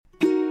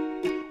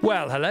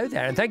Well, hello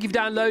there, and thank you for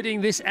downloading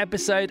this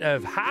episode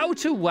of How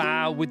to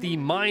Wow with the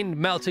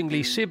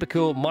mind-meltingly super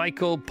cool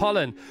Michael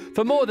Pollan.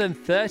 For more than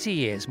 30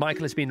 years,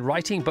 Michael has been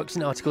writing books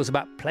and articles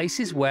about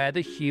places where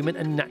the human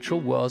and natural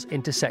worlds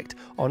intersect,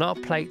 on our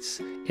plates,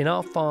 in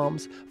our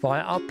farms,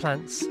 via our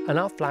plants and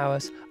our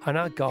flowers, and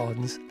our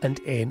gardens, and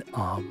in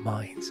our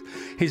minds.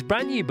 His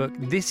brand new book,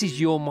 This Is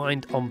Your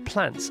Mind on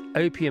Plants,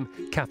 Opium,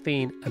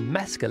 Caffeine and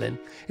Mescaline,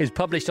 is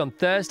published on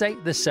Thursday,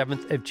 the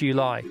 7th of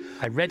July.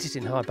 I read it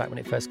in hardback when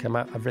it first came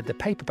out. I've read the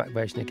paperback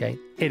version again.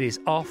 It is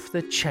off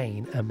the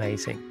chain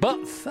amazing.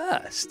 But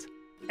first,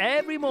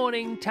 every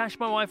morning, Tash,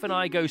 my wife, and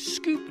I go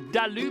scoop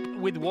da loop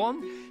with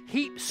one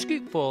heap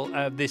scoopful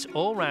of this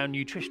all-round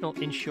nutritional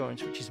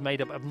insurance, which is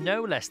made up of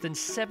no less than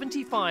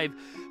 75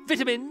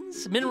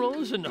 vitamins,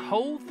 minerals, and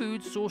whole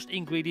food-sourced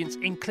ingredients,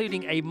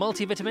 including a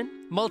multivitamin,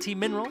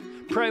 multi-mineral,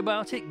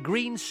 probiotic,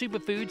 green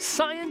superfood,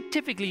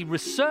 scientifically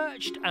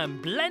researched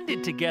and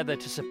blended together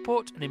to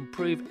support and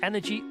improve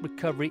energy,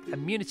 recovery,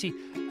 immunity,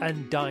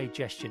 and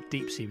digestion.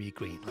 Deep seaweed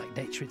green, like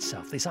nature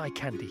itself. This eye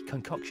candy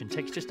concoction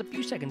takes just a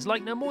few seconds,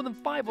 like no more than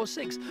 5 or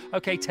 6,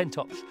 10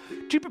 tops,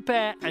 to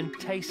prepare and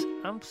taste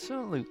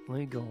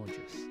absolutely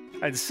gorgeous.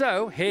 And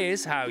so,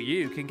 here's how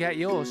you can get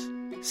yours.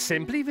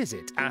 Simply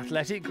visit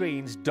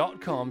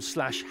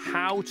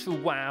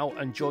athleticgreens.com/how-to-wow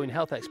and join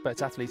health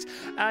experts, athletes,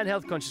 and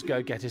health-conscious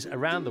go-getters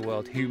around the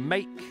world who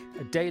make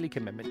a daily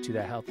commitment to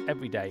their health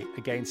every day.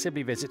 Again,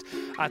 simply visit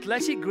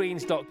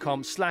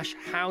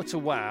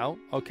athleticgreens.com/how-to-wow.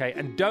 Okay,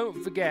 and don't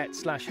forget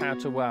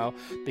 /how-to-wow,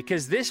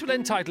 because this will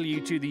entitle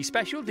you to the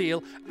special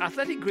deal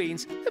Athletic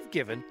Greens have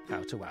given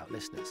How to Wow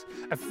listeners.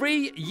 A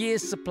free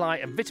year's supply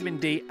of vitamin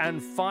D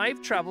and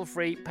 5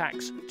 travel-free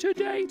packs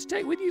today to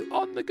take with you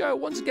on the go.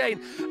 Once again,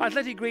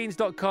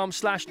 athleticgreens.com/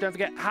 don't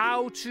forget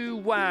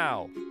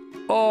how-to-wow.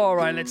 All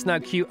right, let's now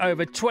cue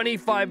over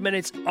 25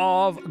 minutes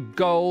of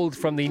gold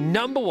from the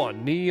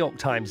 #1 New York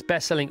Times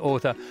bestselling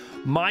author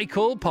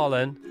Michael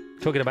Pollan,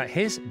 talking about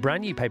his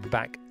brand new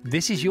paperback,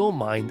 This Is Your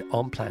Mind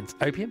on Plants,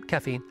 Opium,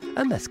 Caffeine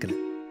and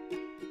Mescaline.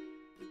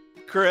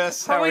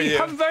 Chris, how are you?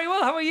 I'm very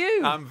well. How are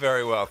you? I'm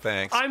very well,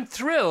 thanks. I'm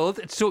thrilled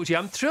to talk to you.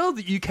 I'm thrilled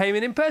that you came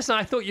in person.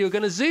 I thought you were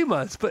going to Zoom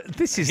us, but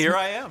this is... Here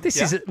I am.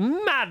 This is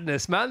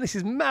madness, man. This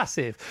is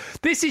massive.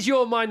 This Is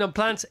Your Mind on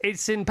Plants.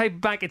 It's in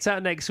paperback. It's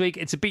out next week.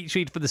 It's a beach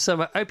read for the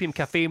summer. Opium,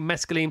 Caffeine,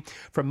 Mescaline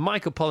from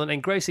Michael Pollan.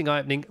 Engrossing,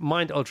 eye-opening,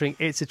 mind-altering.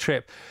 It's a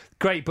trip.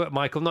 Great book,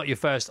 Michael. Not your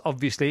first,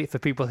 obviously, for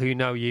people who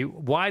know you.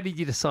 Why did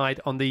you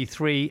decide on the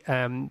 3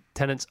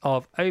 tenets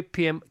of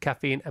opium,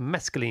 caffeine and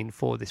mescaline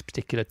for this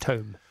particular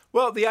tome?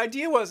 Well, the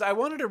idea was I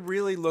wanted to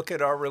really look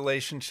at our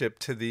relationship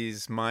to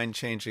these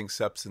mind-changing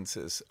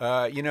substances.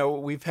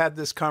 We've had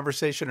this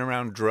conversation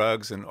around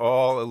drugs, and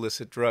all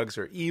illicit drugs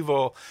are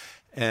evil.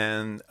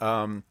 And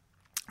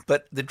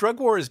but the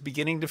drug war is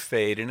beginning to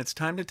fade, and it's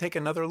time to take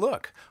another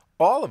look.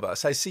 All of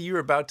us. I see you're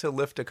about to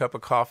lift a cup of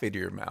coffee to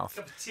your mouth.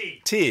 Cup of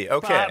tea. Tea,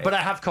 okay. But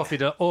I have coffee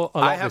a lot.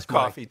 I have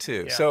coffee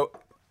too. Yeah. So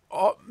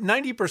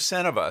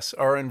 90% of us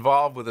are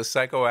involved with a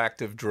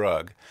psychoactive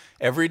drug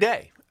every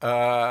day.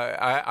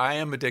 I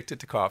am addicted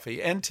to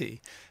coffee and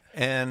tea.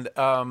 And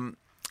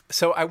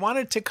so I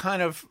wanted to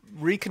kind of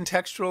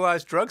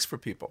recontextualize drugs for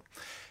people.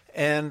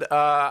 And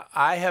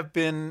I have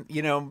been,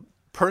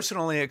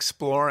 personally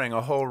exploring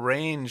a whole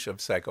range of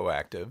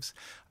psychoactives.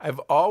 I've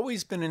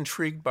always been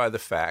intrigued by the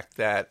fact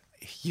that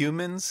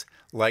humans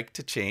like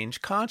to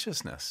change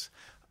consciousness.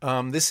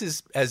 This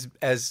is as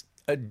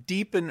a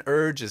deep an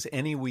urge as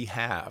any we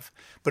have.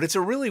 But it's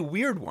a really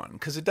weird one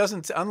because it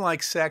doesn't,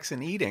 unlike sex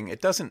and eating,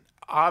 it doesn't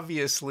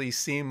obviously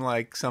seem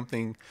like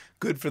something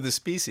good for the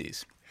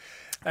species.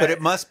 But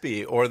it must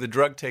be, or the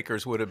drug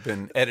takers would have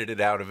been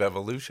edited out of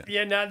evolution.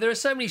 Yeah, now there are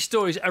so many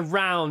stories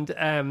around,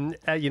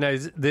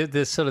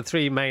 the sort of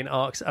 3 main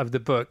arcs of the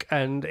book,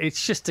 and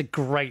it's just a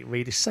great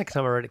read. It's the second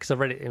time I read it because I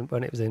read it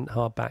when it was in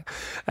hardback.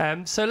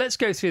 So let's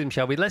go through them,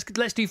 shall we?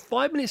 Let's do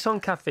 5 minutes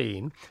on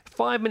caffeine,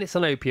 5 minutes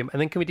on opium,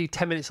 and then can we do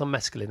 10 minutes on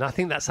mescaline? I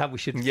think that's how we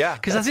should. Yeah,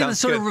 because I think that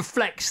sort of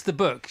reflects the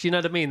book. You know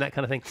what I mean? That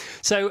kind of thing.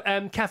 So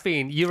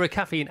caffeine, you're a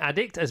caffeine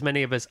addict, as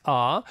many of us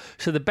are.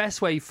 So the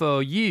best way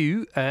for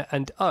you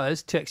and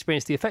us to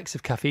experience the effects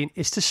of caffeine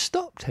is to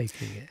stop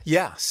taking it.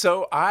 Yeah,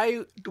 so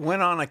I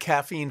went on a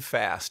caffeine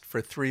fast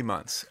for 3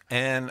 months,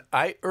 and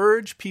I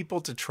urge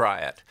people to try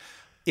it.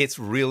 It's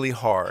really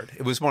hard.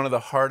 It was one of the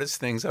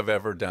hardest things I've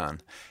ever done.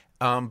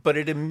 But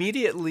it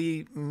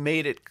immediately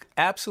made it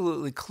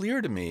absolutely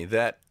clear to me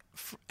that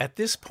at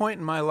this point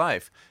in my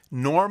life,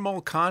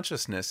 normal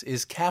consciousness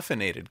is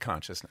caffeinated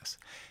consciousness.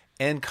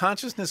 And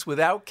consciousness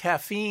without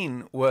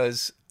caffeine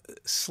was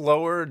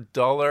slower,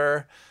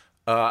 duller.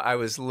 I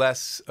was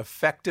less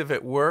effective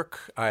at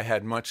work. I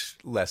had much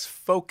less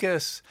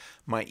focus.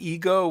 My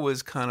ego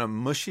was kind of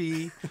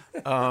mushy.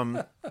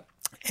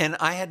 And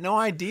I had no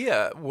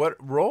idea what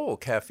role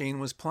caffeine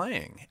was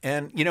playing.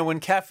 And, when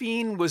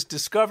caffeine was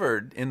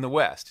discovered in the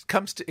West,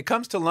 it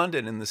comes to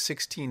London in the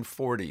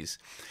 1640s,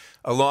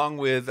 along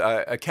with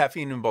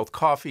caffeine in both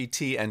coffee,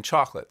 tea, and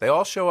chocolate. They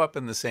all show up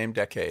in the same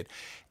decade.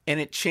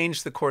 And it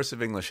changed the course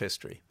of English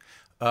history.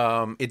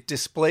 It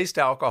displaced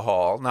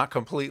alcohol, not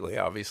completely,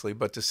 obviously,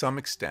 but to some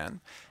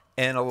extent,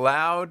 and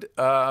allowed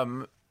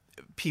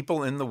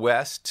people in the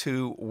West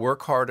to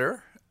work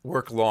harder,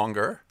 work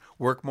longer,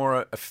 work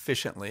more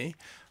efficiently,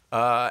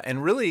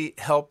 and really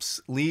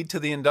helps lead to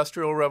the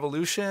Industrial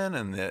Revolution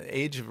and the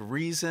Age of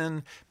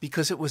Reason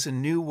because it was a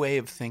new way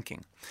of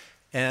thinking.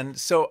 And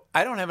so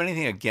I don't have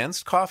anything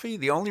against coffee.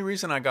 The only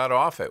reason I got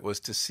off it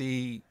was to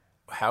see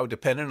how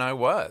dependent I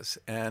was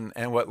and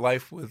what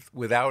life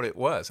without it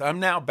was. I'm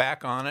now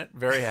back on it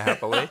very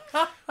happily.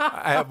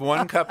 I have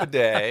 1 cup a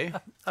day.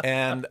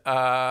 And,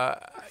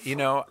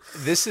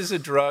 this is a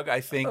drug,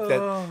 I think,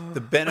 that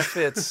the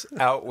benefits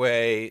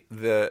outweigh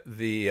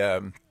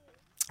the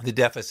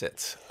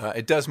deficits.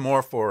 It does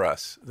more for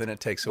us than it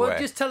takes away. Well,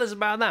 just tell us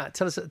about that.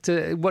 Tell us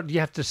what you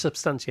have to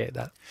substantiate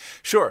that.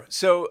 Sure.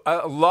 So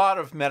a lot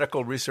of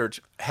medical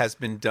research has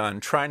been done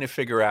trying to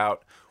figure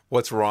out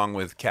what's wrong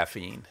with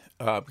caffeine.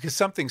 Because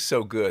something's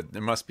so good,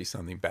 there must be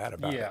something bad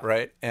about it,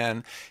 right?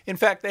 And in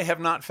fact, they have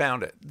not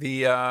found it.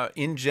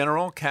 In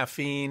general,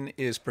 caffeine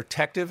is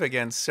protective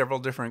against several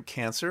different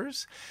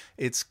cancers.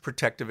 It's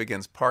protective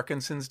against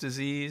Parkinson's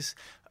disease.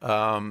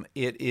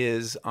 It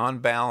is, on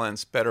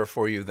balance, better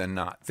for you than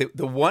not.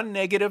 The one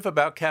negative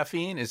about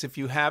caffeine is if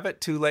you have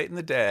it too late in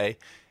the day,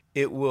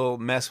 it will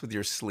mess with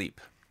your sleep.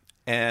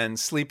 And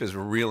sleep is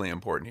really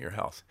important to your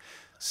health.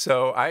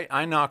 So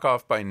I knock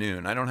off by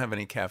noon. I don't have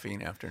any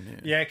caffeine after noon.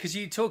 Yeah, because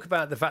you talk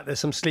about the fact that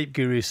some sleep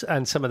gurus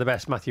and some of the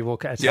best, Matthew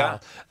Walker et al.,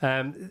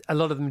 a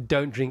lot of them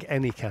don't drink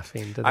any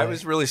caffeine, do they? I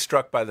was really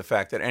struck by the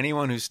fact that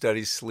anyone who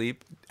studies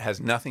sleep has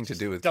nothing to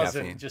do with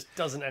caffeine. Just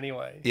doesn't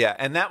anyway. Yeah,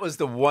 and that was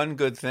the one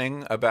good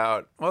thing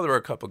about, well, there were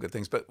a couple good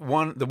things, but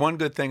the one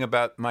good thing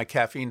about my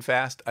caffeine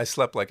fast, I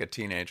slept like a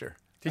teenager.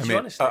 Did you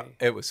honestly?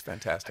 It was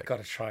fantastic. I've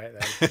got to try it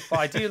then. But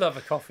I do love a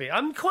coffee.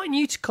 I'm quite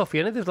new to coffee.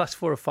 I know the last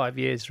 4 or 5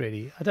 years,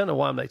 really. I don't know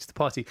why I'm late to the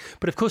party.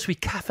 But of course, we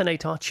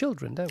caffeinate our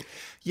children, don't we?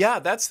 Yeah,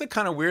 that's the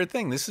kind of weird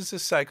thing. This is a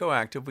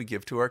psychoactive we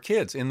give to our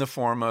kids in the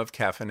form of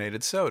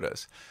caffeinated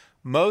sodas.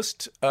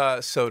 Most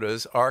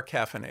sodas are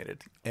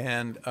caffeinated,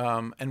 and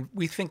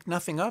we think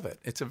nothing of it.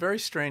 It's a very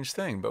strange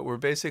thing, but we're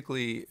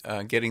basically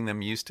getting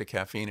them used to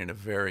caffeine at a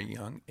very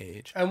young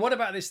age. And what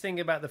about this thing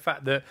about the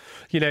fact that,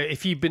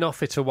 if you've been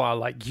off it a while,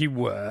 like you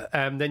were,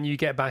 then you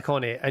get back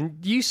on it, and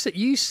you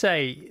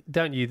say,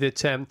 don't you,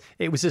 that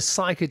it was as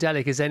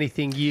psychedelic as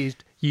anything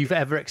you've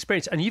ever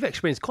experienced, and you've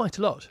experienced quite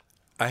a lot.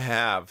 I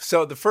have.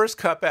 So the first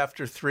cup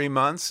after 3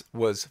 months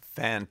was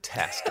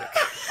fantastic.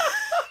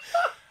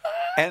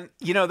 And,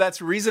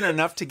 that's reason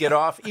enough to get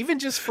off, even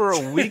just for a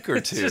week or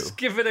two. Just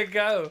give it a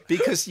go.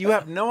 Because you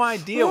have no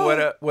idea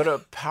what a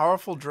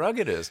powerful drug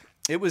it is.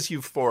 It was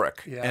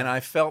euphoric. Yeah. And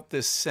I felt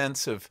this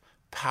sense of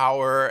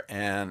power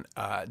and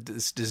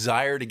this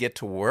desire to get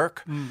to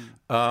work.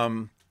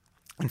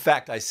 In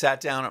fact, I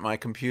sat down at my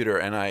computer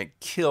and I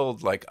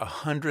killed like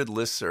 100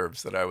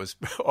 listservs that I was,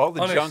 all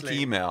the junk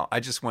email. I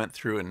just went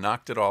through and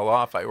knocked it all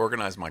off. I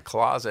organized my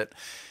closet.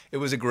 It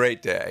was a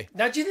great day.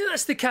 Now, do you think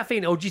that's the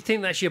caffeine, or do you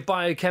think that's your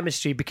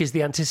biochemistry because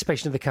the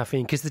anticipation of the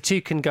caffeine? Because the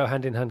two can go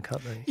hand in hand,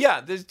 can't they?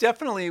 Yeah, there's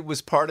definitely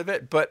was part of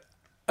it, but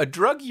a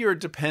drug you're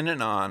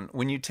dependent on,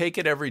 when you take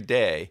it every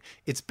day,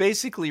 it's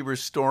basically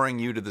restoring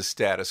you to the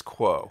status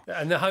quo.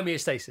 And the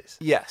homeostasis.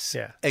 Yes,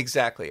 yeah,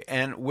 exactly.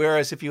 And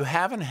whereas if you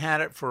haven't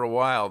had it for a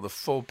while, the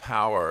full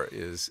power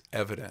is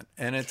evident.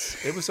 And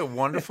it was a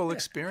wonderful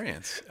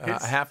experience.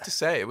 I have to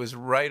say, it was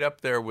right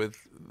up there with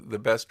the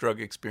best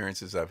drug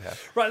experiences I've had.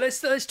 Right,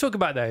 let's talk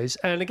about those.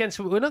 And again,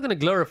 so we're not going to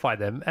glorify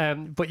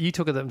them, but you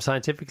talk of them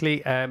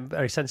scientifically,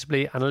 very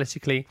sensibly,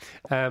 analytically,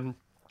 and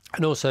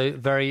also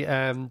very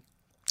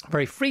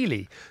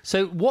freely.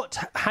 So what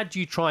had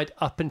you tried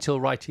up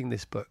until writing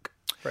this book,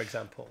 for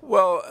example?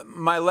 Well,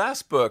 my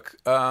last book,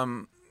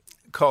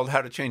 called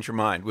How to Change Your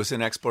Mind, was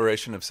an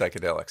exploration of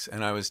psychedelics.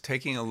 And I was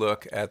taking a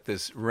look at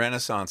this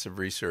renaissance of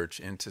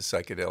research into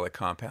psychedelic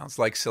compounds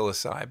like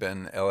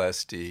psilocybin,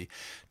 LSD,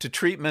 to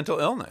treat mental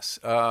illness.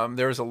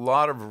 There's a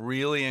lot of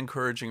really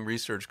encouraging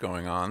research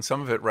going on,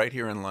 some of it right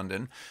here in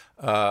London,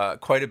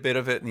 quite a bit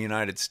of it in the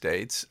United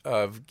States,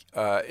 of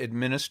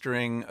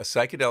administering a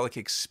psychedelic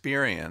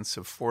experience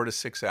of 4 to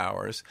 6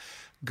 hours,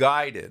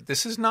 guided.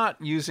 This is not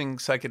using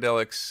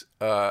psychedelics,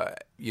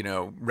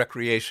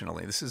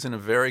 recreationally. This is in a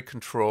very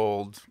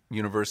controlled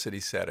university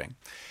setting.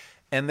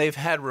 And they've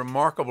had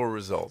remarkable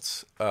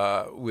results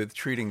with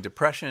treating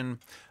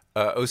depression,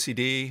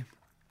 OCD,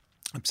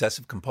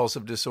 obsessive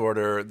compulsive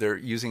disorder. They're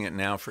using it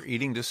now for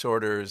eating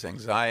disorders,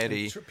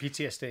 anxiety.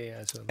 PTSD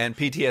as well. And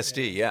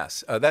PTSD,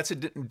 yes. That's a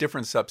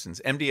different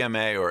substance.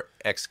 MDMA or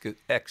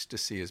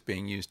ecstasy is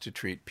being used to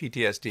treat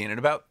PTSD. And in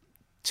about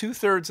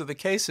 2/3 of the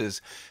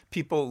cases,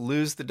 people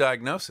lose the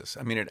diagnosis.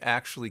 I mean, it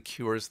actually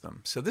cures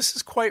them. So this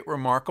is quite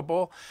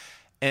remarkable.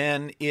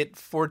 And it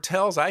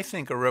foretells, I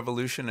think, a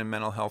revolution in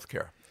mental health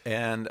care.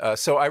 And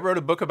so I wrote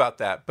a book about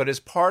that. But as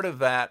part of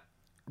that,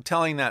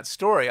 telling that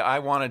story, I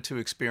wanted to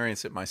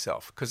experience it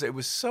myself because it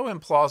was so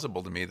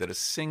implausible to me that a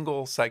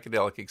single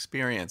psychedelic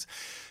experience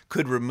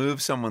could remove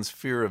someone's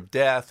fear of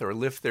death or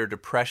lift their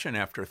depression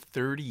after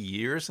 30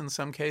 years in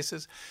some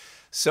cases.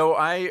 So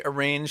I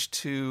arranged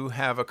to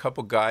have a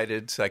couple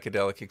guided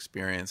psychedelic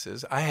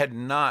experiences. I had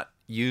not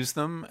used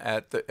them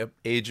at the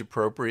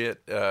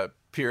age-appropriate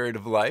period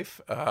of life.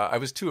 I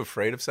was too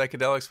afraid of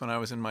psychedelics when I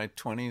was in my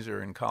 20s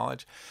or in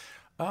college.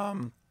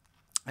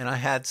 And I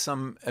had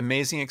some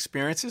amazing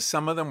experiences.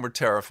 Some of them were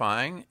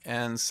terrifying,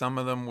 and some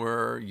of them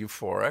were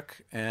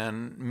euphoric.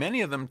 And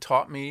many of them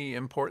taught me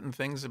important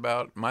things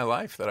about my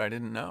life that I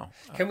didn't know.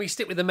 Can we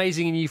stick with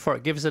amazing and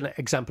euphoric? Give us an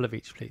example of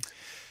each, please.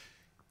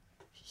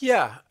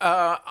 Yeah.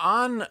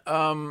 On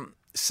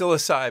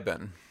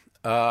psilocybin,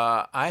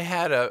 I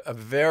had a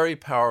very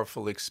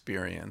powerful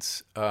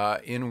experience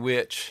in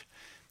which...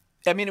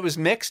 I mean, it was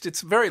mixed.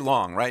 It's very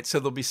long, right? So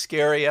there'll be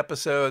scary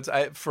episodes.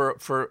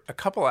 For a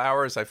couple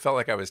hours, I felt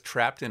like I was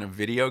trapped in a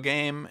video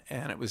game,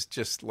 and it was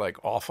just like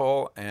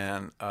awful.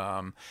 And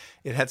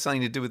it had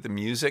something to do with the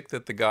music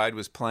that the guide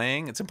was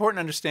playing. It's important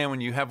to understand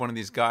when you have one of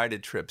these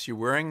guided trips, you're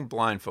wearing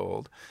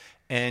blindfold,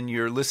 and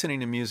you're listening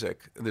to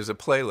music. There's a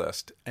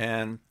playlist,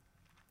 and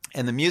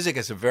the music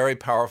has a very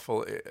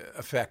powerful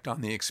effect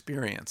on the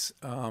experience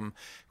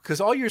because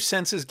all your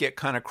senses get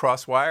kind of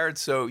cross-wired,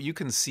 so you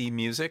can see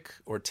music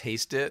or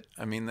taste it.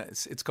 I mean,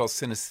 it's called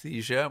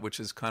synesthesia,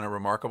 which is kind of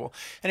remarkable.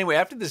 Anyway,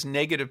 after this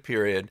negative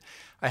period,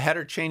 I had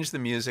her change the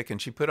music,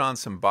 and she put on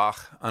some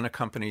Bach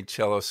unaccompanied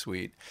cello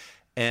suite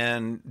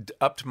and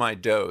upped my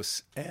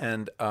dose.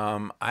 And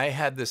I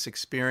had this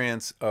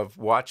experience of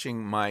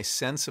watching my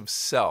sense of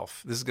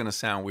self. This is going to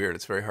sound weird.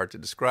 It's very hard to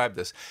describe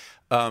this.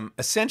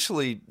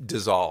 Essentially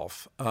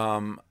dissolve.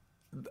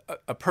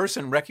 A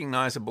person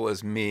recognizable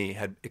as me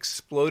had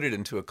exploded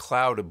into a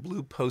cloud of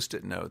blue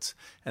Post-it notes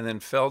and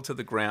then fell to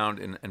the ground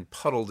and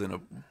puddled in a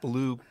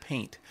blue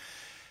paint.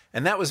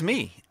 And that was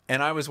me.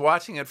 And I was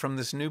watching it from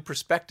this new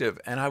perspective,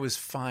 and I was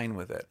fine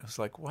with it. I was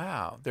like,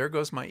 wow, there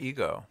goes my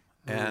ego.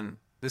 And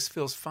this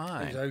feels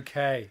fine. It was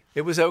okay.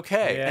 It was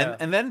okay. Yeah.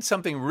 And then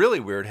something really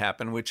weird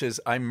happened, which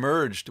is I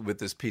merged with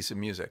this piece of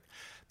music.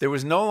 There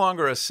was no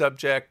longer a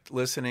subject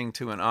listening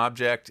to an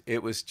object.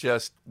 It was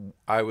just,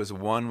 I was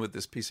one with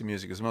this piece of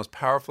music. It was the most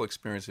powerful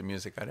experience of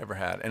music I'd ever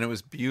had, and it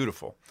was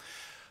beautiful.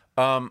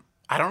 I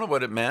don't know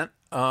what it meant.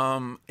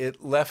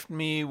 It left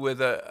me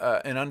with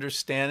an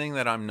understanding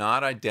that I'm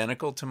not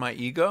identical to my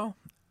ego,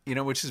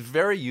 which is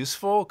very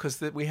useful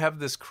because we have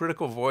this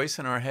critical voice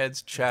in our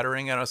heads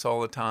chattering at us all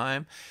the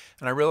time.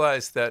 And I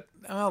realized that,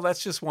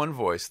 that's just one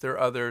voice. There are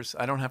others.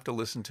 I don't have to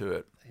listen to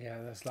it. Yeah,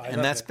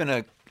 that's been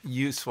a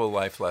useful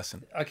life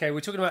lesson. Okay, we're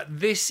talking about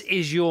This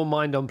Is Your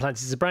Mind on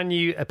Plants. It's a brand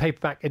new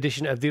paperback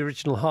edition of the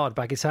original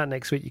hardback. It's out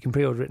next week. You can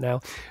pre-order it now.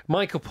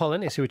 Michael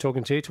Pollan is who we're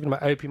talking talking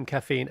about opium,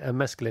 caffeine and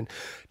mescaline.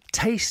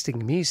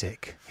 Tasting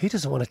music. Who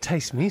doesn't want to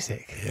taste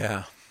music?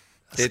 Yeah.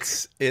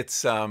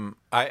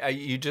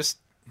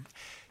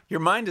 Your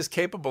mind is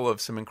capable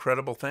of some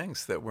incredible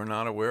things that we're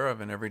not aware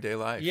of in everyday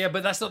life. Yeah,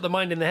 but that's not the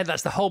mind in the head.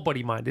 That's the whole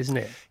body mind, isn't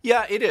it?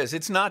 Yeah, it is.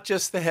 It's not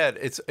just the head.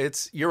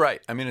 You're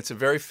right. I mean, it's a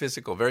very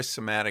physical, very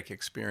somatic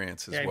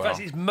experience as well. In fact,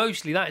 it's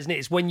mostly that, isn't it?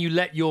 It's when you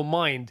let your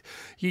mind,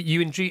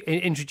 you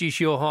introduce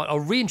your heart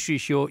or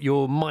reintroduce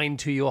your mind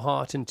to your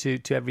heart and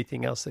to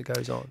everything else that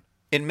goes on.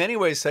 In many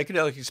ways,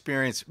 psychedelic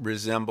experience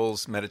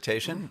resembles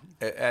meditation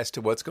as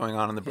to what's going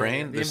on in the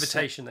brain. Yeah, the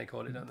invitation, they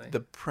call it, don't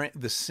they?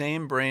 The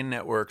same brain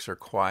networks are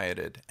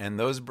quieted, and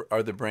those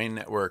are the brain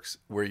networks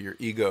where your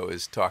ego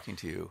is talking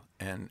to you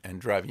and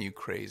driving you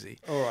crazy.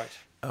 All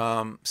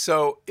right.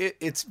 So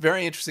it's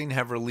very interesting to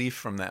have relief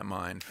from that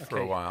mind for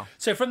a while.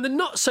 So from the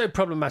not so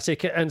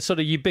problematic and sort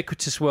of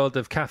ubiquitous world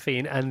of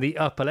caffeine and the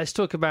upper, let's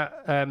talk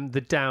about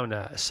the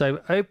downer.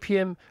 So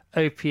opium,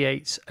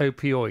 opiates,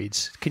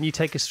 opioids. Can you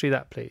take us through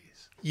that, please?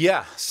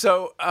 Yeah.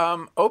 So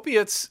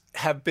opiates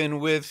have been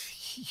with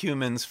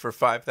humans for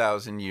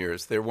 5,000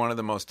 years. They're one of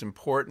the most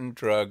important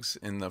drugs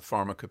in the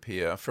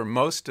pharmacopoeia. For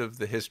most of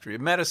the history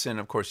of medicine,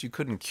 of course, you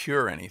couldn't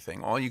cure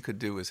anything. All you could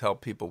do was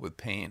help people with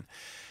pain.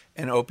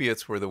 And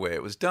opiates were the way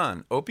it was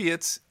done.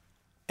 Opiates,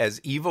 as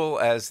evil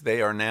as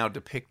they are now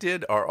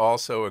depicted, are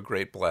also a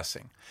great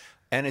blessing.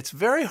 And it's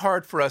very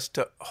hard for us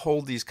to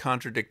hold these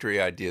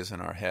contradictory ideas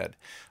in our head.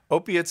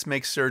 Opiates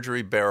make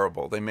surgery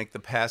bearable. They make the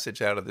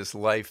passage out of this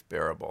life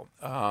bearable.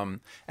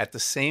 At the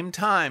same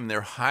time,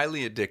 they're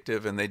highly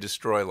addictive and they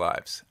destroy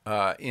lives.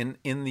 In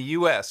the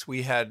U.S.,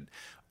 we had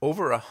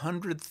over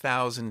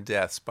 100,000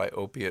 deaths by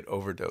opiate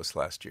overdose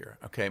last year.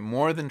 Okay,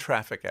 more than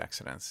traffic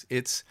accidents.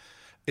 It's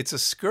a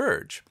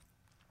scourge.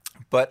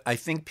 But I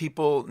think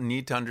people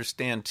need to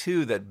understand,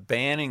 too, that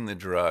banning the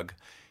drug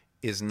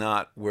is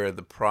not where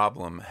the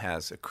problem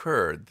has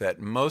occurred, that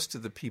most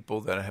of the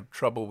people that have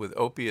trouble with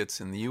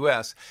opiates in the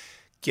U.S.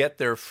 get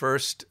their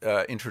first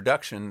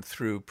introduction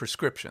through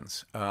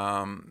prescriptions.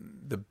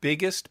 The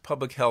biggest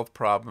public health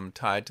problem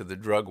tied to the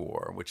drug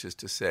war, which is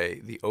to say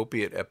the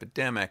opiate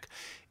epidemic,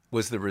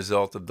 was the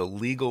result of the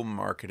legal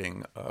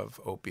marketing of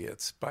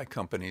opiates by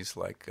companies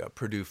like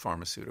Purdue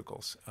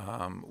Pharmaceuticals,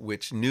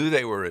 which knew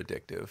they were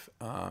addictive,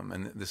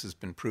 and this has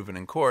been proven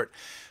in court,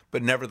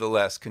 but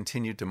nevertheless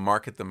continued to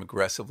market them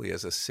aggressively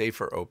as a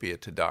safer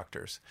opiate to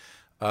doctors.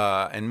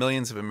 And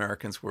millions of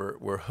Americans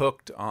were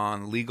hooked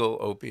on legal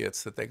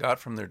opiates that they got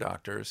from their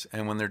doctors.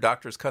 And when their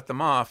doctors cut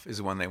them off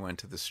is when they went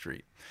to the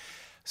street.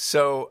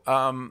 So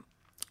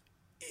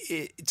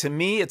to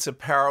me, it's a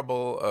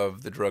parable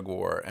of the drug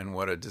war and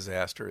what a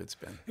disaster it's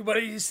been. But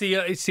it's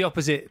the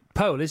opposite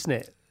pole, isn't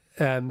it?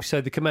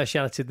 So the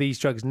commerciality of these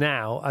drugs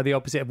now are the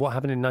opposite of what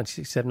happened in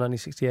 1967,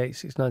 1968,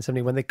 69,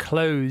 70, when they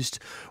closed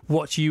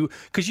what you...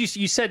 Because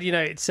you said,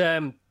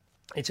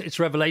 it's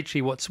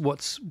revelatory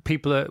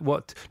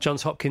what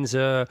Johns Hopkins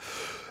are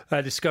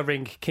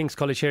discovering, King's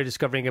College here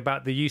discovering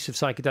about the use of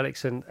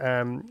psychedelics and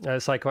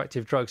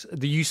psychoactive drugs,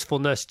 the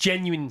usefulness,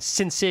 genuine,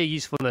 sincere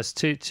usefulness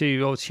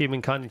to all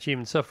humankind and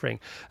human suffering.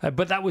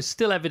 But that was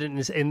still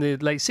evident in the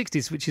late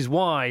 60s, which is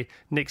why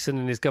Nixon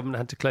and his government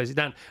had to close it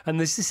down. And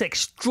there's this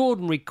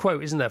extraordinary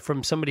quote, isn't there,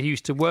 from somebody who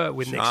used to work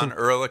with Nixon. John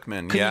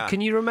Ehrlichman,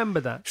 Can you remember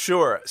that?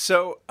 Sure.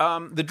 So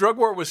the drug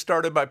war was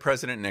started by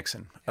President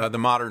Nixon, the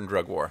modern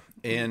drug war.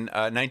 In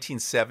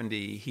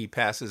 1970, he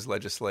passes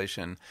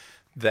legislation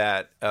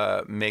that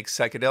makes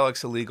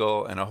psychedelics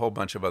illegal and a whole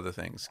bunch of other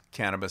things,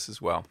 cannabis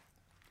as well.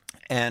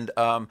 And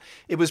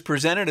it was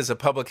presented as a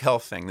public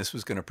health thing. This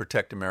was going to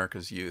protect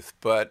America's youth.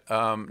 But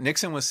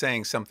Nixon was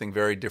saying something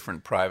very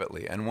different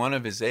privately. And one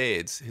of his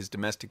aides, his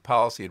domestic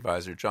policy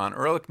advisor, John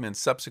Ehrlichman,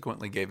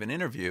 subsequently gave an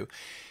interview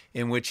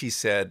in which he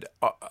said,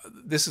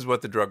 this is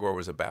what the drug war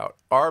was about.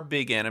 Our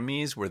big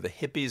enemies were the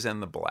hippies and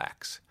the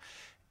blacks.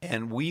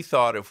 And we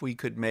thought if we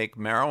could make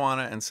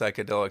marijuana and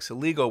psychedelics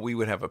illegal, we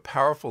would have a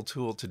powerful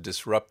tool to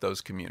disrupt those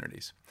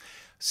communities.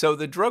 So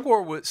the drug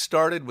war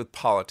started with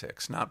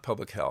politics, not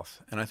public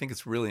health. And I think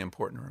it's really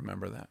important to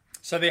remember that.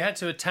 So they had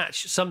to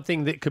attach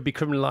something that could be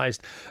criminalized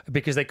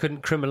because they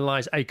couldn't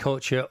criminalize a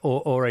culture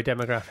or a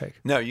demographic.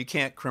 No, you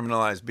can't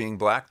criminalize being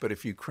black, but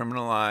if you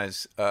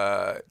criminalize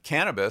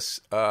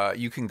cannabis,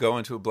 you can go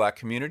into a black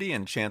community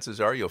and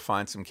chances are you'll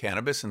find some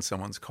cannabis in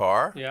someone's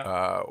car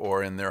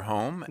or in their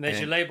home. And there's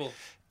your label.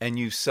 And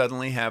you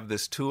suddenly have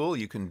this tool,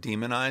 you can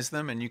demonize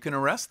them and you can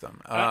arrest them.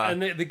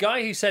 And the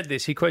guy who said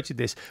this, he quoted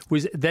this,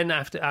 was then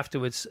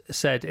afterwards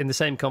said in the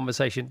same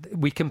conversation,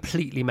 we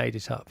completely made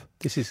it up.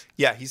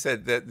 Yeah, he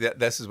said that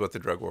this is what the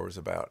drug war was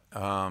about.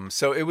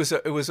 So it was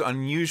an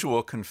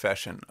unusual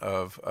confession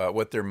of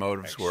what their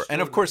motives were.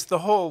 And of course, the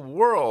whole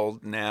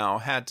world now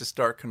had to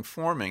start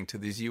conforming to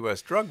these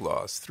U.S. drug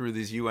laws through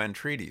these UN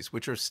treaties,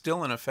 which are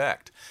still in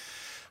effect.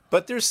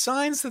 But there's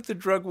signs that the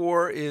drug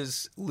war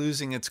is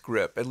losing its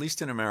grip, at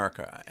least in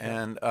America.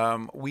 And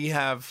we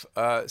have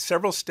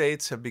several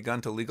states have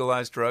begun to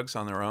legalize drugs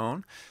on their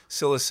own.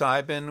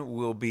 Psilocybin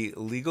will be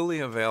legally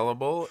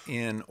available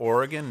in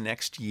Oregon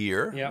next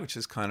year, which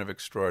is kind of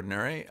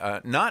extraordinary.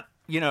 Not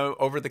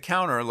over the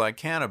counter like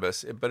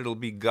cannabis, but it'll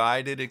be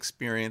guided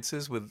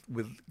experiences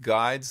with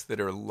guides that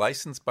are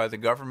licensed by the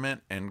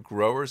government and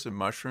growers of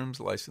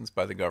mushrooms licensed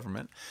by the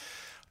government.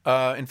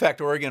 In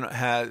fact, Oregon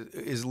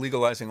is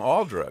legalizing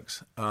all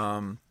drugs.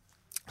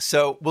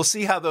 So we'll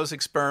see how those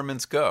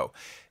experiments go.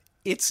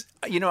 It's,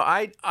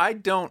 I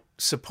don't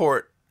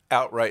support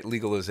outright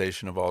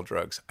legalization of all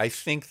drugs. I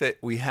think that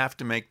we have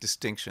to make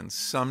distinctions.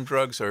 Some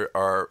drugs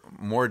are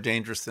more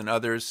dangerous than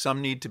others.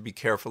 Some need to be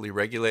carefully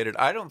regulated.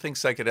 I don't think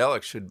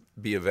psychedelics should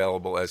be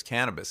available as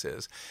cannabis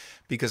is,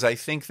 because I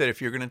think that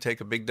if you're going to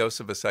take a big dose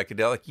of a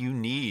psychedelic, you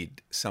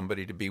need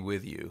somebody to be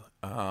with you,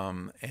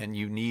 and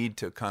you need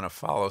to kind of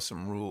follow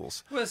some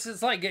rules. Well,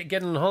 it's like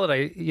getting on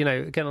holiday,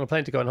 getting on a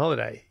plane to go on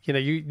holiday. You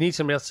need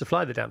somebody else to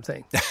fly the damn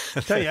thing.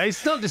 Don't you?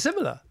 It's not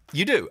dissimilar.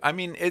 You do. I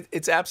mean,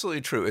 it's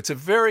absolutely true. It's a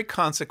very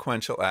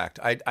consequential act.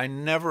 I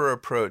never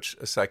approach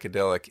a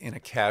psychedelic in a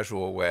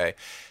casual way.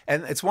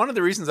 And it's one of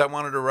the reasons I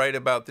wanted to write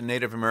about the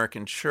Native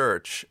American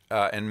church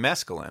and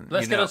mescaline.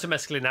 Let's get on to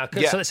mescaline now.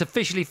 So let's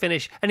officially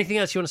finish. Anything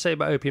else you want to say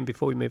about opium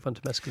before we move on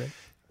to mescaline?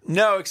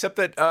 No, except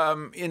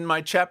that in my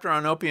chapter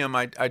on opium,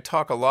 I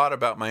talk a lot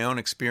about my own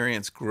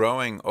experience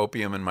growing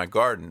opium in my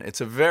garden.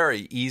 It's a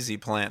very easy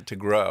plant to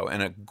grow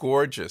and a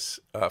gorgeous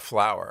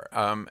flower.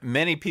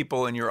 Many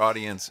people in your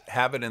audience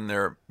have it in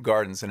their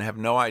gardens and have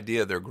no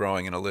idea they're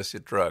growing an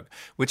illicit drug,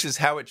 which is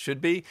how it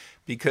should be,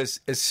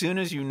 because as soon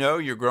as you know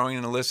you're growing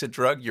an illicit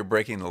drug, you're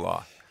breaking the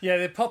law. Yeah,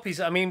 the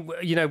poppies. I mean,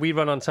 we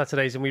run on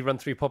Saturdays and we run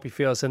through poppy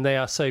fields, and they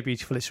are so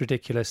beautiful. It's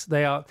ridiculous.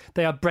 A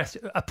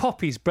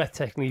poppy's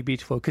breathtakingly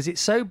beautiful because it's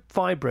so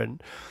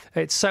vibrant,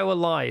 it's so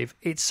alive,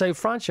 it's so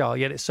fragile,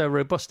 yet it's so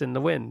robust in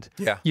the wind.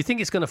 Yeah, you think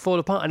it's going to fall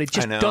apart, and it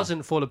just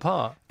doesn't fall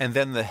apart. And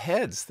then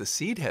the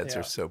seed heads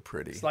are so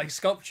pretty. It's like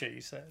sculpture,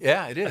 you said.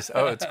 Yeah, it is.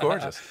 Oh, it's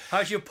gorgeous.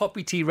 How's your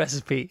poppy tea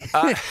recipe?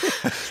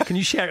 Can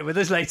you share it with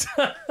us later?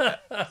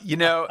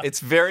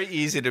 It's very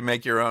easy to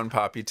make your own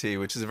poppy tea,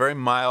 which is a very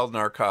mild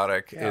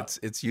narcotic. Yeah.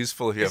 It's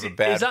useful if you have a bad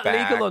back. Is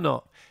that legal or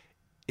not?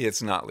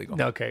 It's not legal.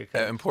 Okay.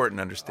 Important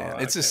to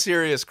understand. It's a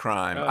serious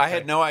crime. Okay. I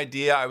had no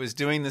idea I was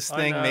doing this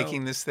thing,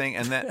 making this thing,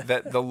 and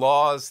that the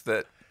laws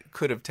that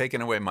could have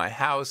taken away my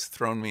house,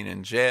 thrown me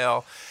in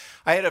jail.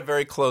 I had a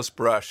very close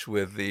brush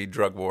with the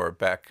drug war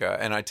back,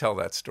 and I tell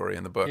that story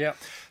in the book. Yeah.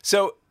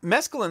 So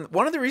mescaline,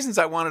 one of the reasons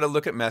I wanted to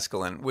look at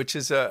mescaline, which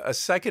is a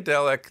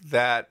psychedelic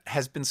that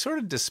has been sort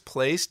of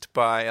displaced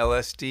by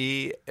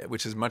LSD,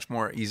 which is much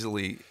more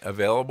easily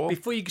available.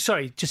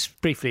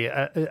 Just briefly,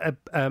 a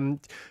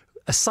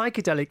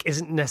psychedelic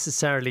isn't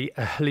necessarily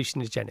a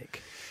hallucinogenic.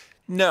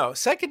 No,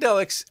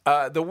 psychedelics,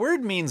 the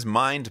word means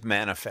mind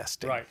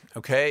manifesting. Right.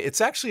 Okay?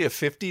 It's actually a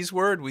 50s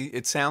word.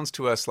 It sounds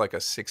to us like a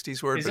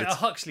 60s word. Is it a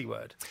Huxley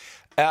word?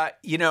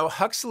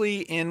 Huxley,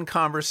 in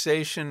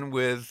conversation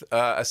with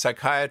a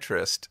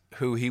psychiatrist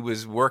who he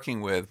was working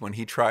with when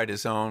he tried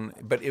his own,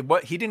 but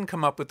he didn't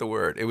come up with the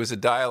word. It was a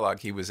dialogue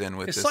he was in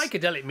with this.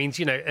 Psychedelic means,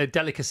 a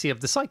delicacy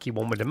of the psyche,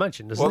 one would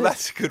imagine, doesn't it? Well,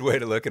 that's a good way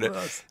to look at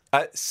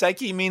it.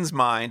 Psyche means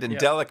mind, and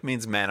delic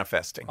means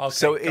manifesting. Okay,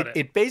 so got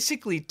it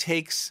basically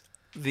takes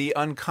the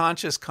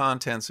unconscious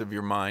contents of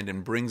your mind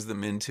and brings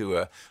them into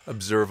a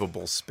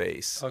observable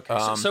space. Okay,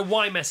 so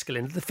why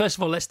mescaline? First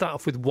of all, let's start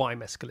off with why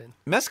mescaline.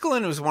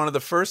 Mescaline was one of the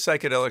first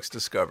psychedelics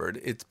discovered.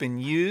 It's been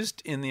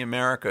used in the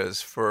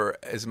Americas for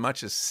as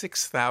much as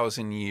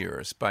 6,000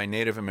 years by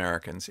Native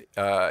Americans.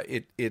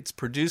 It's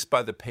produced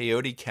by the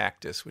peyote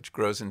cactus, which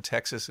grows in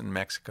Texas and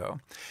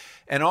Mexico.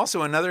 And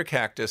also another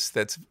cactus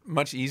that's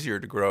much easier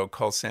to grow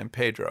called San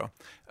Pedro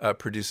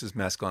produces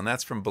mescaline.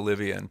 That's from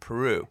Bolivia and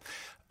Peru.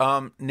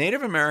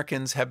 Native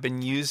Americans have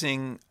been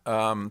using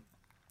peyote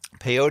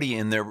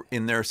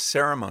in their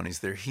ceremonies,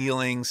 their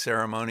healing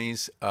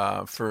ceremonies,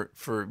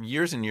 for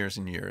years and years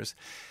and years,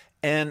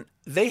 and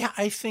they,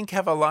 I think,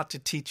 have a lot to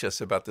teach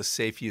us about the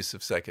safe use of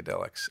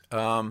psychedelics.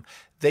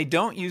 They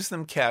don't use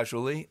them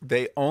casually.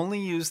 They only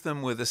use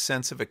them with a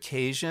sense of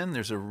occasion.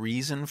 There's a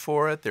reason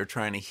for it. They're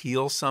trying to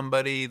heal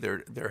somebody.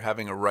 They're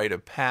having a rite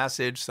of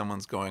passage.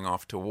 Someone's going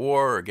off to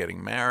war or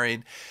getting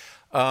married.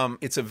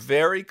 It's a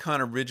very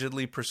kind of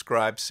rigidly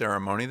prescribed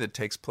ceremony that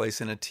takes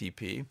place in a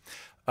teepee.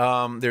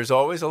 There's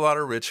always a lot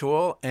of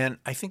ritual, and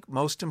I think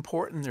most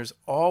important, there's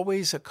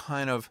always a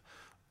kind of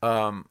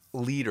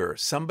leader,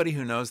 somebody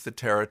who knows the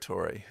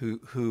territory,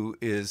 who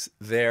is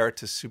there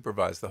to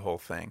supervise the whole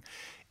thing.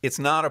 It's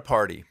not a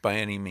party by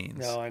any means.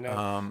 No, I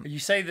know. You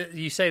say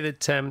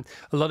that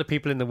a lot of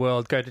people in the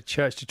world go to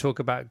church to talk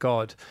about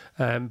God,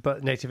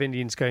 but Native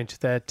Indians go into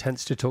their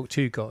tents to talk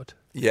to God.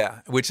 Yeah,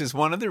 which is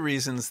one of the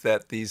reasons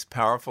that these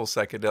powerful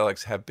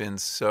psychedelics have been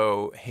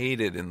so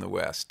hated in the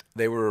West.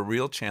 They were a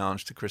real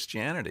challenge to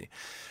Christianity.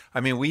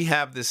 I mean, we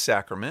have this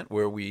sacrament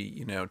where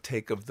we,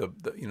 take of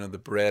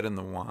the bread and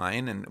the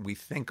wine, and we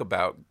think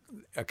about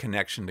a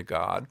connection to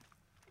God.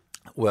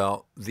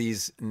 Well,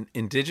 these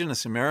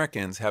indigenous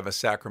Americans have a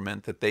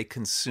sacrament that they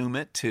consume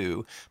it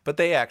too, but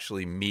they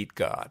actually meet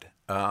God.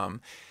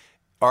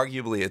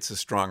 Arguably, it's a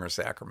stronger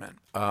sacrament.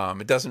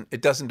 It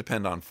doesn't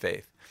depend on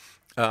faith.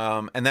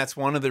 And that's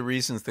one of the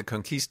reasons the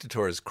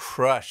conquistadors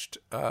crushed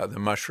the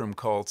mushroom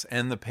cults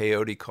and the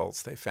peyote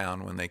cults they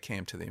found when they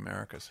came to the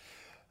Americas.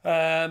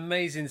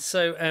 Amazing.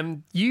 So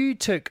you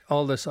took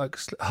Aldous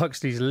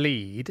Huxley's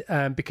lead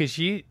because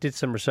you did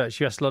some research.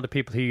 You asked a lot of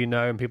people who you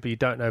know and people you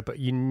don't know, but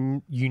you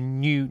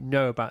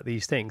know about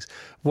these things.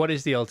 What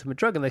is the ultimate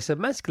drug? And they said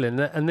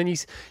mescaline. And then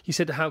you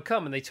said, how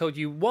come? And they told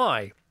you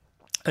why.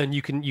 And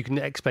you can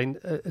explain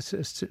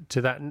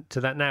to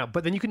that now,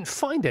 but then you couldn't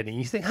find any.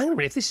 You think, hang on a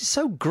minute, if this is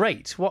so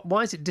great,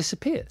 why has it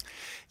disappeared?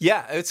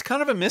 Yeah, it's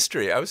kind of a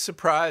mystery. I was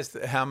surprised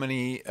at how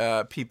many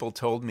people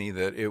told me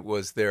that it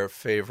was their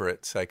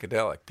favorite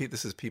psychedelic.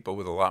 This is people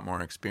with a lot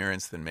more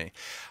experience than me.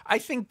 I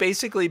think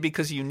basically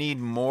because you need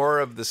more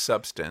of the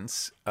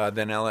substance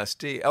than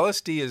LSD.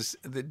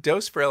 The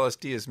dose for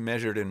LSD is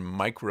measured in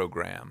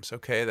micrograms.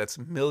 Okay, that's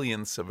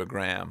millionths of a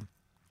gram.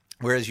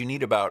 Whereas you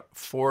need about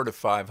 400 to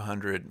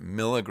 500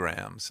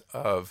 milligrams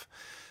of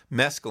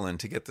mescaline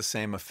to get the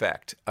same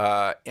effect.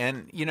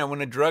 And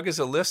when a drug is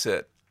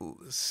illicit,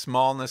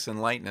 smallness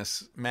and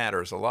lightness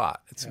matters a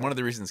lot. It's one of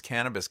the reasons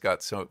cannabis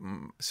got so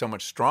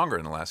much stronger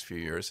in the last few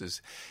years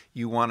is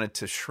you wanted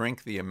to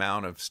shrink the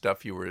amount of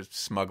stuff you were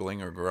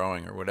smuggling or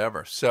growing or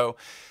whatever. So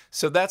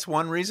that's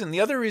one reason.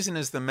 The other reason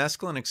is the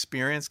mescaline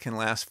experience can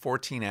last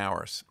 14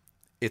 hours.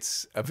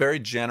 It's a very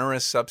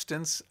generous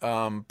substance,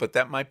 but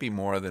that might be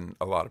more than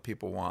a lot of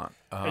people want.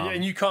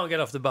 And you can't get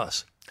off the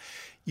bus.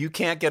 You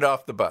can't get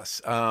off the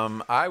bus.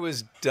 I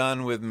was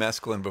done with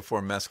mescaline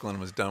before mescaline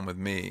was done with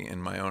me,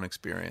 in my own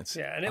experience.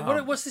 Yeah,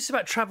 and what's this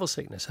about travel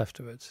sickness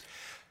afterwards?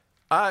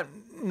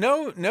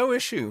 No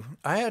issue.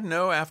 I had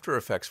no after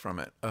effects from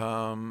it.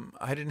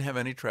 I didn't have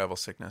any travel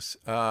sickness.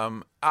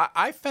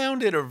 I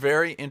found it a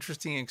very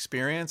interesting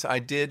experience. I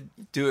did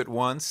do it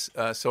once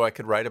so I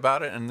could write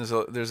about it, and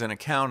there's an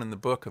account in the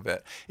book of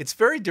it. It's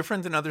very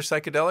different than other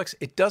psychedelics.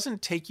 It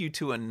doesn't take you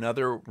to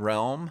another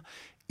realm.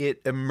 It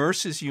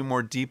immerses you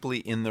more deeply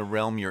in the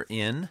realm you're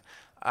in.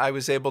 I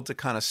was able to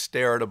kind of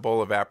stare at a bowl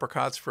of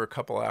apricots for a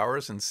couple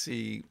hours and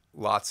see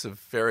lots of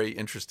very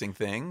interesting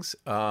things.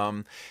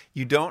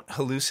 You don't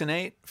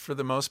hallucinate for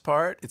the most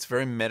part. It's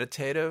very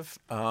meditative.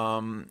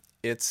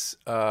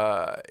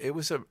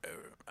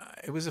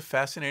 it was a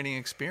fascinating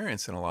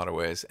experience in a lot of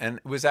ways, and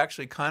it was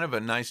actually kind of a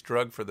nice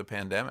drug for the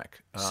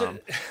pandemic.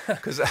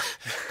 Because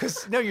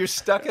you're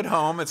stuck at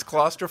home, it's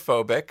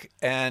claustrophobic,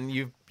 and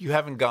you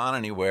haven't gone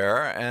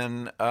anywhere,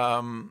 and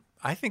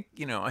I think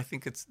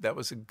that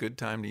was a good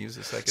time to use a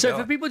psychedelic. So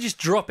for people just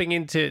dropping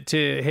into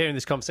hearing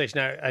this conversation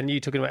now, and you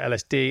talking about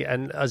LSD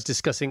and us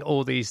discussing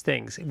all these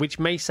things, which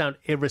may sound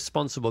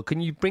irresponsible, can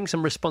you bring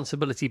some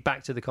responsibility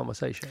back to the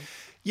conversation?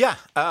 Yeah.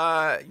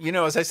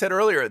 As I said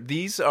earlier,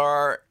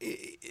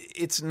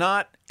 it's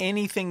not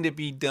anything to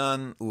be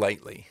done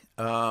lightly.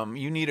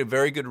 You need a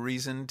very good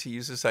reason to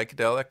use a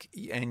psychedelic,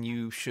 and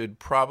you should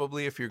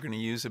probably, if you're going to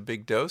use a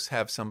big dose,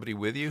 have somebody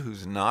with you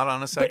who's not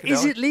on a psychedelic. But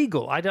is it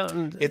legal? I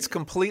don't. It's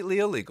completely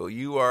illegal.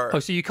 You are. Oh,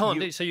 so you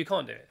can't do. So you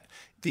can't do it.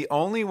 The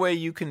only way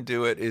you can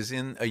do it is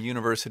in a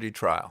university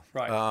trial.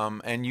 Right.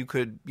 And you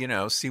could,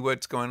 see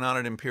what's going on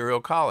at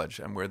Imperial College,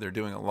 and where they're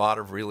doing a lot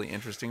of really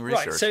interesting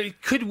research. Right. So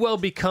it could well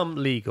become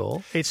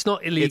legal. It's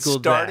not illegal. It's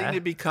starting to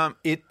become.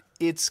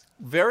 It's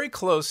very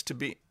close to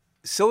be.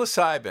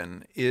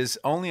 Psilocybin is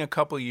only a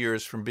couple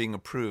years from being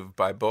approved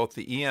by both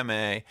the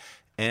EMA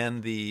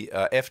and the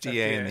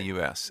FDA in the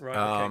US. Right,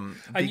 okay.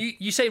 And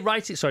you say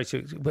writing... Sorry,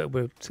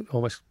 we're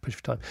almost pushed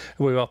for time.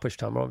 We are pushed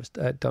for time. We're almost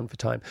done for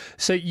time.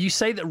 So you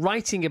say that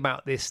writing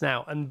about this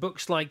now and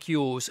books like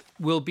yours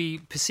will be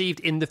perceived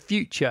in the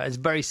future as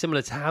very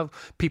similar to how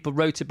people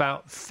wrote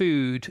about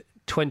food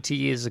 20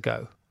 years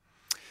ago.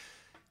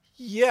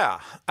 Yeah,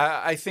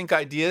 I think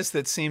ideas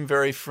that seem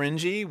very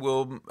fringy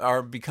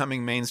are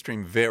becoming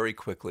mainstream very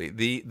quickly.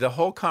 The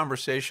whole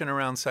conversation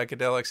around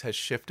psychedelics has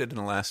shifted in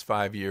the last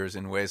 5 years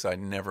in ways I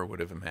never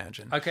would have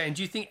imagined. Okay, and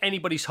do you think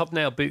anybody's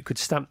hobnail boot could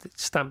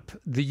stamp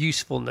the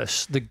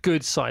usefulness, the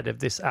good side of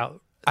this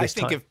out? I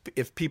think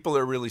if people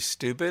are really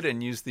stupid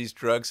and use these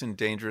drugs in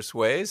dangerous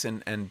ways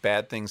and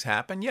bad things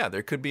happen, yeah,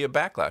 there could be a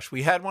backlash.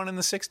 We had one in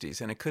the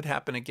 60s, and it could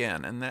happen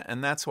again.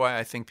 And that's why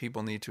I think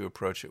people need to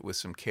approach it with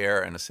some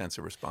care and a sense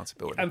of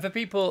responsibility. And for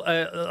people,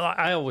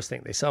 I always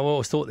think this. I've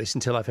always thought this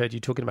until I've heard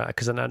you talking about it,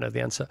 because I now know the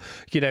answer.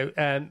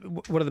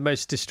 One of the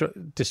most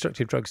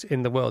destructive drugs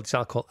in the world is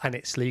alcohol, and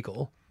it's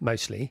legal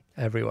mostly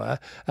everywhere.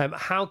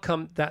 How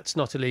come that's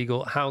not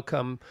illegal? How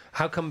come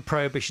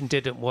prohibition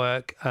didn't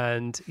work?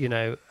 And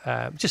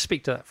just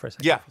speak to that for a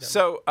second. Yeah.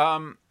 So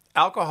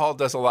alcohol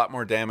does a lot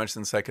more damage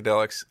than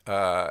psychedelics.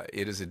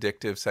 It is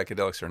addictive.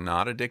 Psychedelics are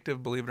not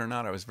addictive, believe it or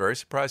not. I was very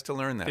surprised to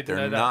learn that.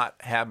 They're not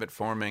habit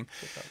forming.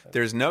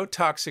 There's no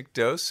toxic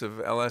dose of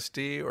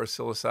LSD or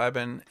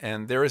psilocybin,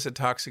 and there is a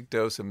toxic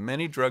dose of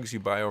many drugs you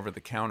buy over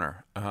the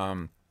counter.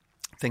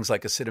 Things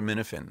like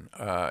acetaminophen.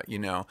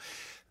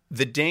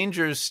 The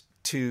dangers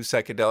to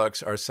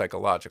psychedelics are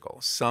psychological.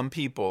 Some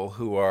people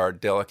who are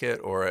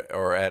delicate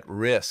or at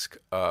risk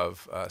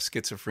of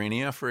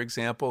schizophrenia, for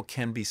example,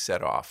 can be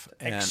set off.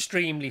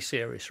 Extremely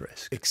serious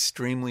risk.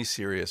 Extremely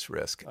serious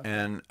risk. Okay.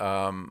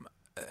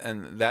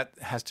 And that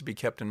has to be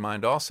kept in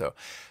mind also.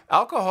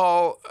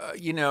 Alcohol,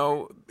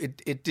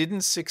 it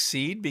didn't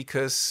succeed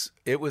because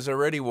it was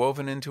already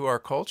woven into our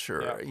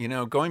culture.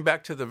 Yeah. Going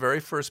back to the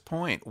very first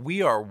point,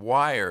 we are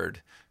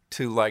wired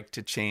to like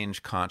to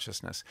change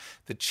consciousness.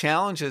 The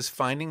challenge is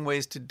finding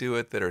ways to do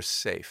it that are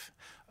safe,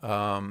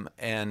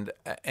 and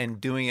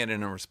doing it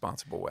in a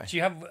responsible way. Do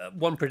you have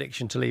one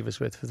prediction to leave us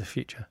with for the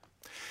future?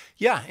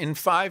 Yeah, in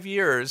 5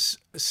 years,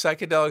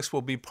 psychedelics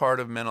will be part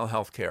of mental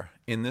health care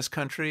in this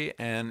country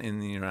and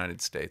in the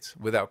United States,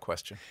 without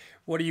question.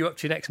 What are you up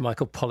to next,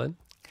 Michael Pollan?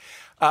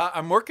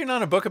 I'm working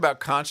on a book about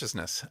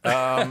consciousness.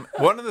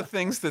 One of the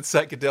things that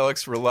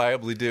psychedelics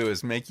reliably do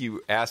is make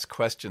you ask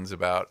questions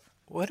about,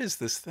 what is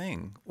this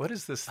thing? What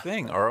is this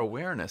thing? Our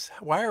awareness.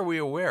 Why are we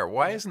aware?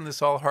 Why isn't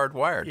this all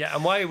hardwired? Yeah,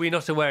 and why are we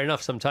not aware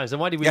enough sometimes? And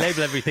why do we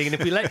label everything? And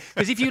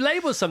because if you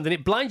label something,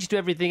 it blinds you to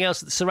everything else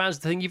that surrounds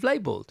the thing you've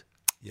labeled.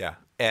 Yeah.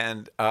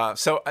 And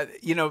so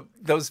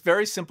those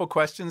very simple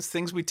questions,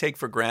 things we take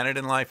for granted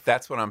in life,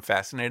 that's what I'm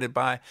fascinated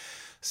by.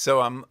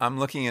 So I'm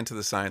looking into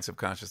the science of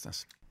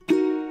consciousness.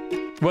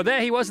 Well,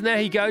 there he was, and there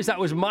he goes. That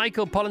was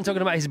Michael Pollan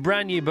talking about his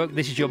brand new book,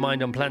 This Is Your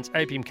Mind on Plants,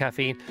 Opium,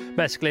 Caffeine,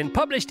 Mescaline,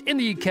 published in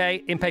the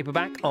UK in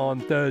paperback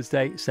on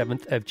Thursday,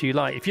 7th of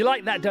July. If you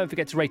like that, don't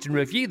forget to rate and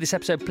review this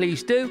episode,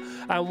 please do.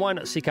 And why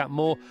not seek out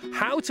more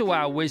How to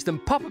Wow Wisdom,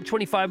 pop-up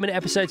 25-minute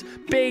episodes,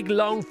 big,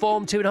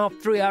 long-form, 2.5,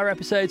 3-hour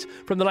episodes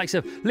from the likes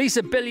of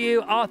Lisa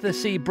Bilyeu, Arthur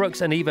C. Brooks,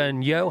 and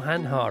even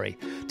Johan Hari.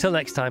 Till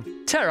next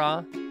time,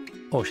 ta-ra,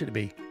 or should it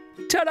be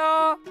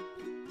ta-da?